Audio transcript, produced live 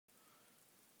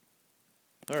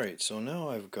Alright, so now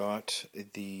I've got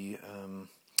the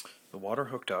water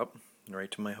hooked up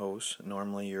right to my hose.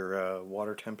 Normally your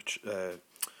water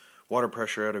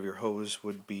pressure out of your hose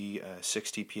would be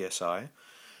 60 psi.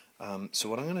 So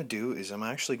what I'm going to do is I'm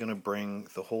actually going to bring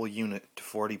the whole unit to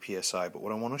 40 psi, but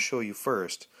what I want to show you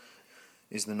first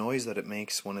is the noise that it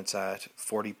makes when it's at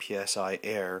 40 psi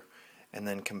air, and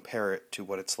then compare it to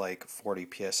what it's like 40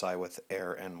 psi with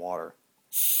air and water.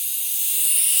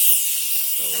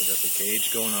 So we got the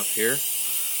gauge going up here.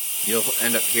 You'll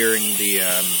end up hearing the,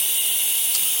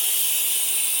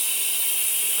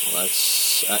 well,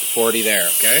 that's at 40 there,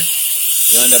 okay?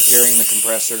 You'll end up hearing the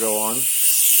compressor go on.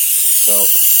 So,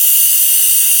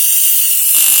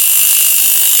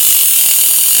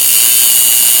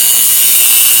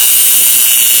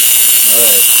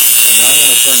 alright, so now I'm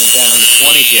going to turn it down to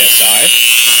 20 psi.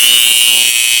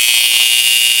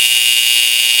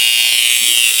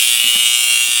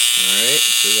 Alright,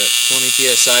 so we got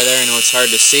 20 psi there. I know it's hard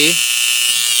to see.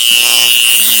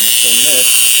 I'm going to turn this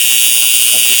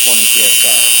up to 20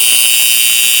 psi.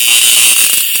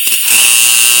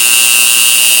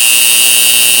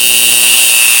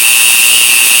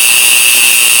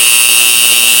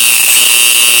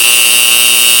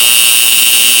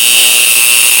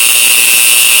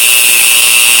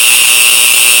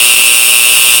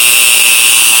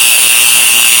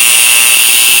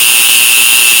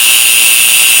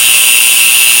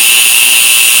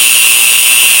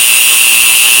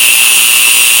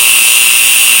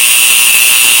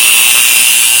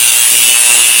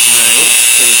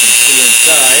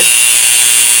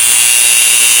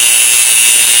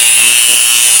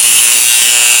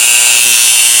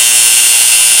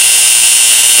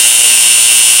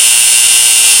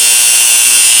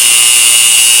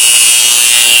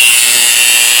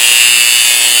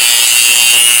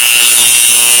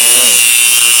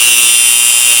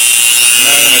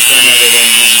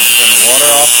 Turn the water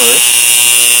off first.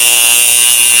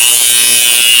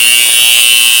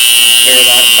 Pair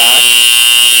that back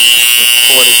with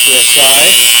 40 psi.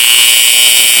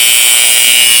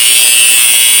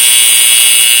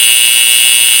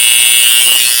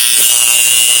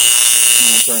 And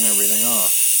we'll turn everything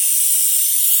off.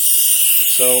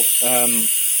 So,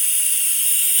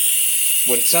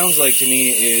 what it sounds like to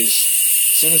me is,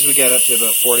 as soon as we get up to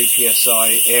about 40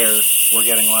 psi air, we're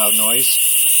getting loud noise.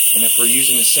 And if we're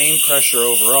using the same pressure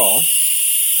overall,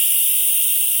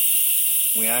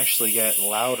 we actually get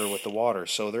louder with the water.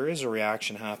 So there is a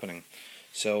reaction happening.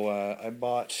 So I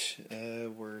bought,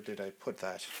 where did I put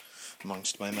that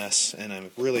amongst my mess? And I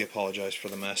really apologize for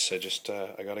the mess.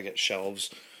 I got to get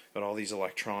shelves. Got all these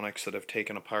electronics that I've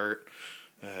taken apart,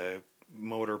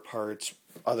 motor parts,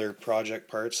 other project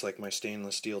parts like my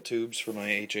stainless steel tubes for my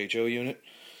HHO unit.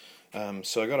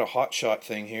 So I got a hot shot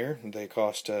thing here. They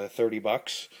cost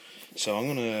 $30. So I'm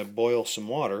going to boil some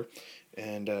water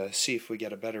and see if we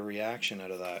get a better reaction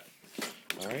out of that.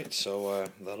 Alright, so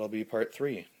that'll be part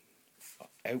 3.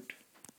 Out.